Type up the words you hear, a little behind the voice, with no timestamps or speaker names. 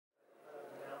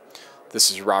This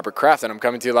is Robert Kraft, and I'm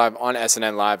coming to you live on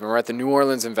SNNLive, and we're at the New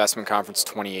Orleans Investment Conference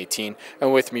 2018.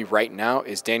 And with me right now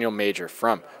is Daniel Major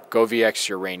from GoviEx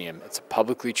Uranium. It's a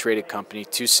publicly traded company,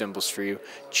 two symbols for you,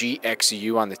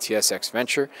 GXU on the TSX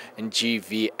Venture and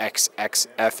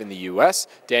GVXXF in the US.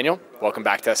 Daniel, welcome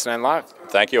back to SNNLive.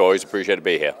 Thank you. Always appreciate to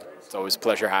be here. It's always a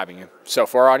pleasure having you. So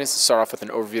for our audience, let's start off with an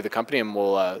overview of the company, and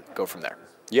we'll go from there.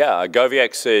 Yeah,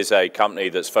 GoviEx is a company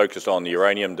that's focused on the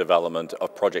uranium development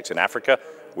of projects in Africa.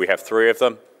 We have 3 of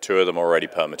them, 2 of them already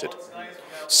permitted.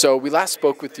 So we last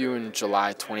spoke with you in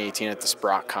July 2018 at the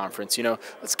Sprott conference.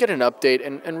 Let's get an update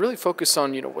and really focus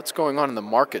on, what's going on in the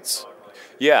markets.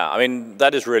 Yeah, I mean,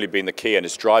 that has really been the key, and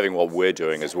it's driving what we're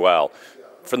doing as well.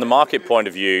 From the market point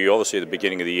of view, obviously at the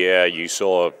beginning of the year, you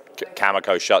saw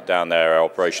Cameco shut down their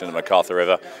operation at the McArthur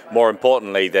River. More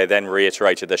importantly, they then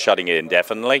reiterated they're shutting it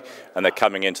indefinitely, and they're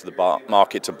coming into the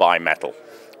market to buy metal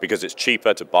because it's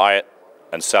cheaper to buy it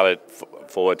and sell it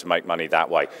forward to make money that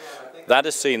way. That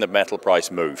has seen the metal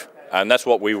price move, and that's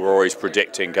what we were always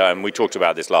predicting, and we talked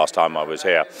about this last time I was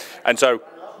here. And so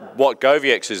what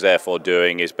GoviEx is therefore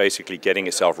doing is basically getting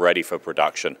itself ready for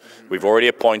production. We've already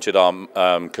appointed our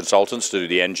consultants to do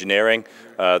the engineering.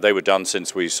 They were done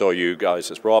since we saw you guys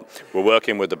at Sprott. We're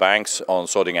working with the banks on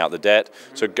sorting out the debt.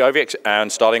 So GoviEx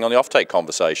and starting on the offtake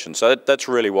conversation. So that's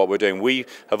really what we're doing. We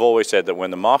have always said that when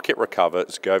the market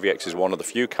recovers, GoviEx is one of the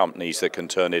few companies that can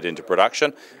turn it into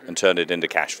production and turn it into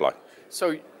cash flow.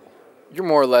 So you're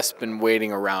more or less been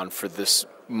waiting around for this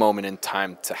moment in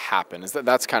time to happen.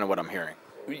 That's kind of what I'm hearing.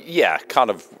 Yeah, kind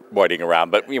of waiting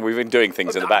around, but we've been doing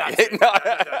things in the back.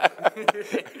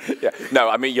 Yeah. No,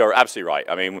 I mean, you're absolutely right.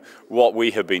 I mean, what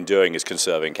we have been doing is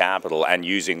conserving capital and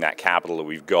using that capital that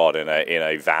we've got in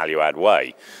a value-add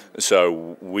way.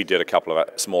 So we did a couple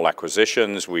of small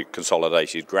acquisitions. We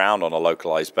consolidated ground on a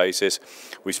localized basis.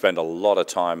 We spend a lot of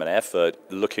time and effort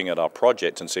looking at our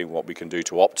project and seeing what we can do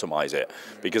to optimize it,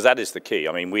 because that is the key.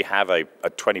 I mean, we have a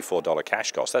 $24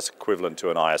 cash cost. That's equivalent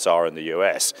to an ISR in the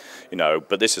US,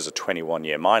 but this is a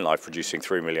 21-year mine life producing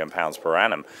 3 million pounds per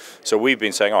annum. So we've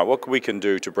been saying, all right, what we can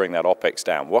do to bring that OPEX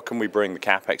down? What can we bring the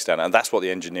CAPEX down? And that's what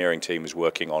the engineering team is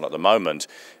working on at the moment,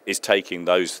 is taking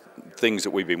those things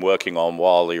that we've been working on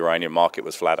while the uranium market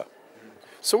was flatter.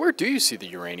 So where do you see the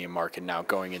uranium market now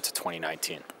going into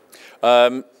 2019?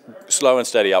 Slow and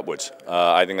steady upwards.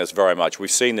 I think that's very much,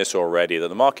 we've seen this already, that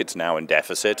the market's now in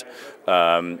deficit.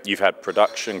 You've had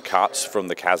production cuts from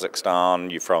the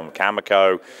Kazakhstan, from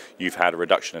Cameco, you've had a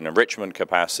reduction in enrichment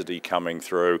capacity coming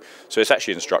through, so it's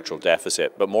actually in structural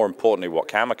deficit. But more importantly, what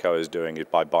Cameco is doing is,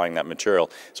 by buying that material,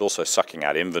 it's also sucking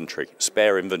out inventory,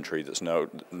 spare inventory that's no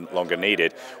longer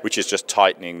needed, which is just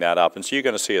tightening that up. And so you're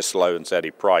going to see a slow and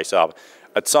steady price up.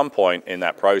 At some point in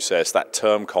that process, that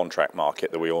term contract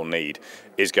market that we all need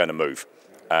is going to move.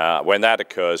 When that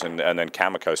occurs and then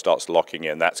Cameco starts locking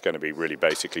in, that's going to be really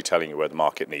basically telling you where the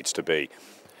market needs to be.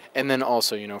 And then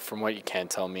also, from what you can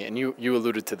tell me, and you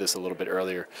alluded to this a little bit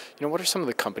earlier, what are some of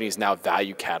the companies now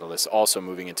value catalysts also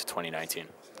moving into 2019?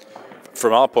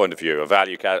 From our point of view,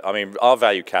 our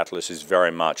value catalyst is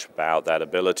very much about that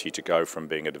ability to go from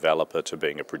being a developer to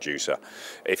being a producer.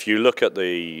 If you look at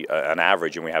an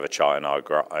average, and we have a chart in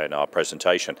our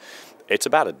presentation, it's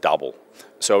about a double.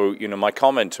 So, my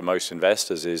comment to most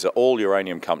investors is that all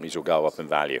uranium companies will go up in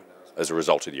value as a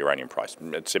result of the uranium price.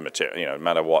 It's immaterial, no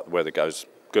matter whether it goes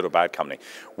good or bad company.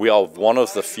 We are one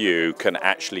of the few can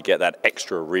actually get that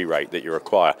extra re-rate that you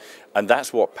require. And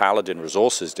that's what Paladin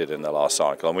Resources did in the last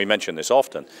cycle. And we mention this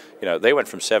often. They went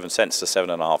from 7 cents to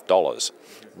 $7.50.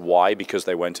 Why? Because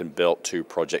they went and built 2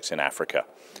 projects in Africa.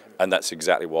 And that's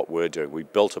exactly what we're doing. We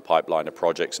built a pipeline of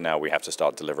projects. Now we have to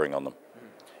start delivering on them.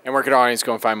 And where can our audience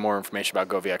go and find more information about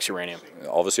GoviEx Uranium?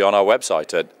 Obviously on our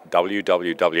website at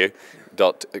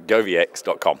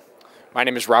www.goviex.com. My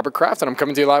name is Robert Kraft, and I'm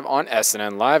coming to you live on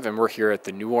SNNLive, and we're here at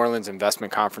the New Orleans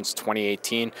Investment Conference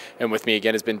 2018. And with me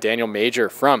again has been Daniel Major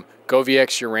from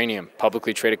GoviEx Uranium,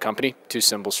 publicly traded company, 2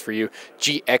 symbols for you,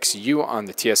 GXU on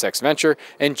the TSX Venture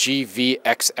and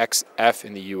GVXXF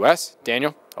in the US.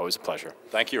 Daniel, always a pleasure.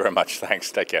 Thank you very much.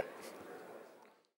 Thanks. Take care.